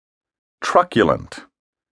Truculent.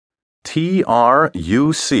 Truculent.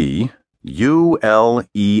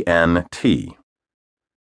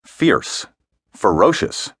 Fierce,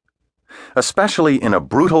 ferocious, especially in a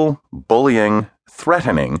brutal, bullying,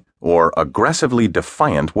 threatening, or aggressively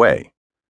defiant way.